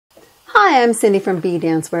Hi, I'm Cindy from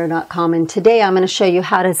bdancewear.com, and today I'm going to show you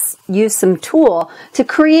how to use some tulle to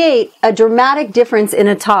create a dramatic difference in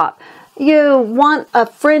a top. You want a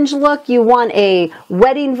fringe look, you want a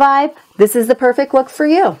wedding vibe, this is the perfect look for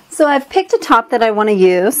you. So I've picked a top that I want to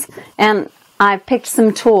use, and I've picked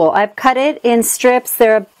some tulle. I've cut it in strips.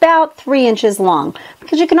 They're about 3 inches long,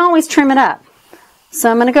 because you can always trim it up.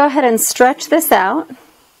 So I'm going to go ahead and stretch this out.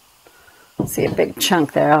 See a big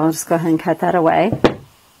chunk there. I'll just go ahead and cut that away.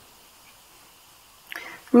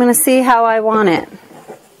 I'm going to see how I want it.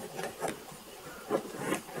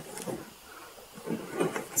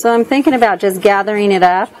 So I'm thinking about just gathering it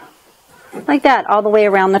up like that all the way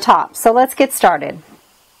around the top. So let's get started.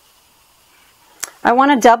 I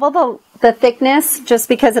want to double the thickness just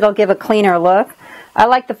because it'll give a cleaner look. I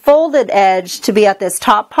like the folded edge to be at this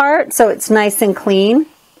top part so it's nice and clean.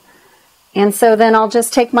 And so then I'll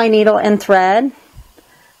just take my needle and thread.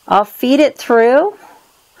 I'll feed it through,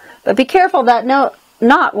 but be careful that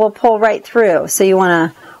knot will pull right through. So you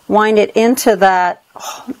want to wind it into the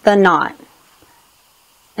knot.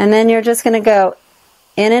 And then you're just going to go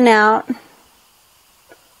in and out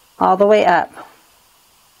all the way up.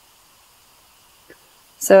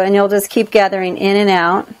 So, and you'll just keep gathering in and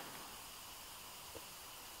out.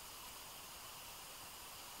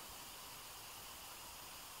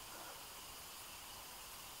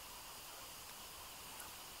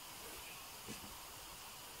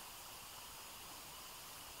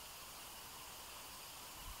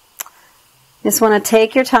 Just want to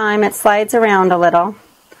take your time. It slides around a little.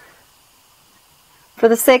 For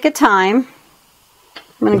the sake of time,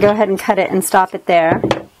 I'm going to go ahead and cut it and stop it there,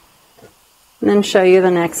 and then show you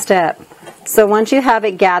the next step. So once you have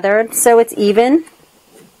it gathered so it's even,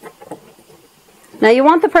 now you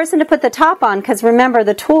want the person to put the top on, because remember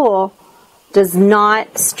the tulle does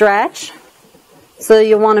not stretch, so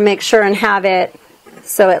you want to make sure and have it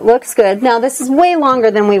so it looks good. Now this is way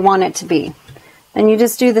longer than we want it to be, and you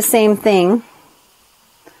just do the same thing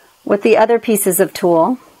with the other pieces of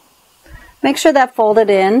tulle. Make sure that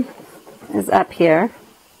folded in is up here.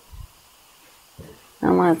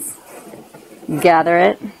 And let's gather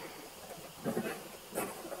it.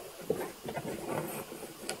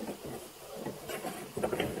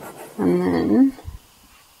 And then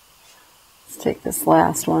let's take this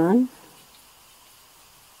last one.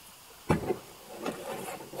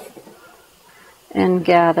 And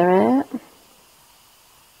gather it.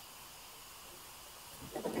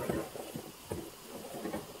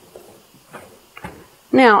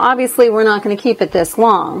 Now, obviously, we're not going to keep it this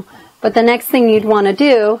long, but the next thing you'd want to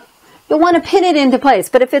do, you'll want to pin it into place.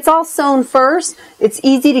 But if it's all sewn first, it's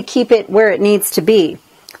easy to keep it where it needs to be.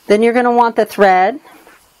 Then you're going to want the thread.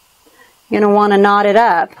 You're going to want to knot it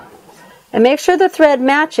up. And make sure the thread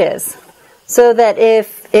matches so that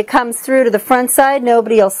if it comes through to the front side,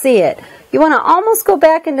 nobody will see it. You want to almost go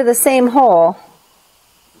back into the same hole.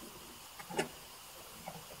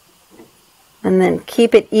 And then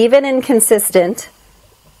keep it even and consistent,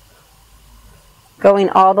 going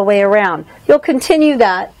all the way around. You'll continue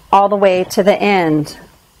that all the way to the end.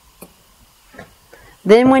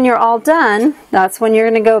 Then when you're all done, that's when you're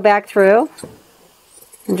going to go back through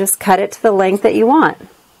and just cut it to the length that you want.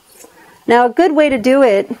 Now, a good way to do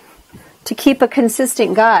it, to keep a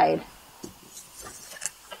consistent guide,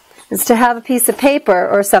 is to have a piece of paper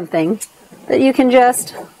or something that you can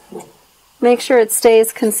just make sure it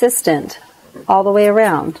stays consistent all the way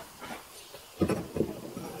around.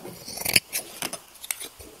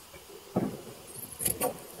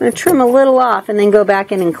 I'm going to trim a little off and then go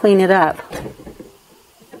back in and clean it up.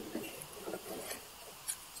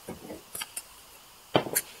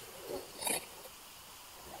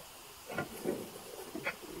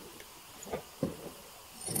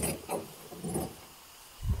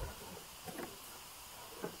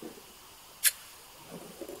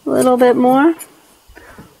 A little bit more.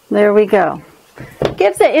 There we go.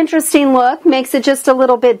 Gives an interesting look, makes it just a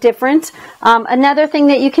little bit different. Another thing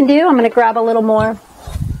that you can do, I'm going to grab a little more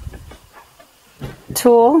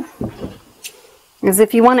tulle, is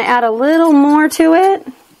if you want to add a little more to it,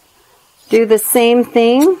 do the same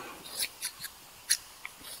thing.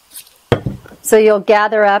 So you'll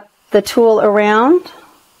gather up the tulle around,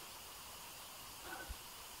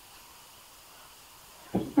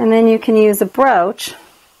 and then you can use a brooch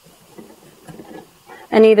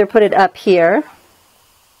and either put it up here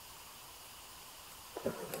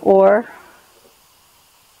or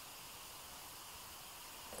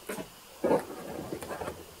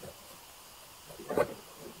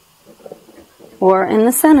in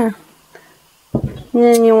the center. And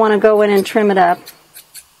then you want to go in and trim it up.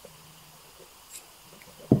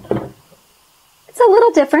 It's a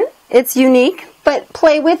little different. It's unique, but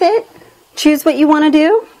play with it. Choose what you want to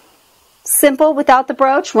do. Simple without the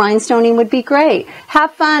brooch, rhinestoning would be great.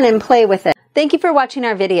 Have fun and play with it. Thank you for watching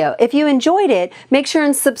our video. If you enjoyed it, make sure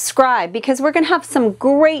and subscribe because we're going to have some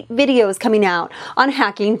great videos coming out on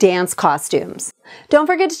hacking dance costumes. Don't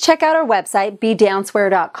forget to check out our website,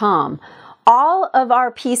 bedancewear.com. All of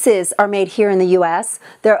our pieces are made here in the US.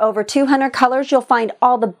 There are over 200 colors. You'll find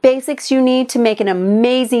all the basics you need to make an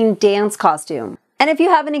amazing dance costume. And if you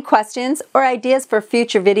have any questions or ideas for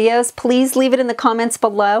future videos, please leave it in the comments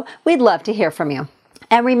below. We'd love to hear from you.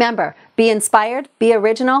 And remember, be inspired, be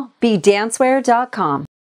original, bedancewear.com.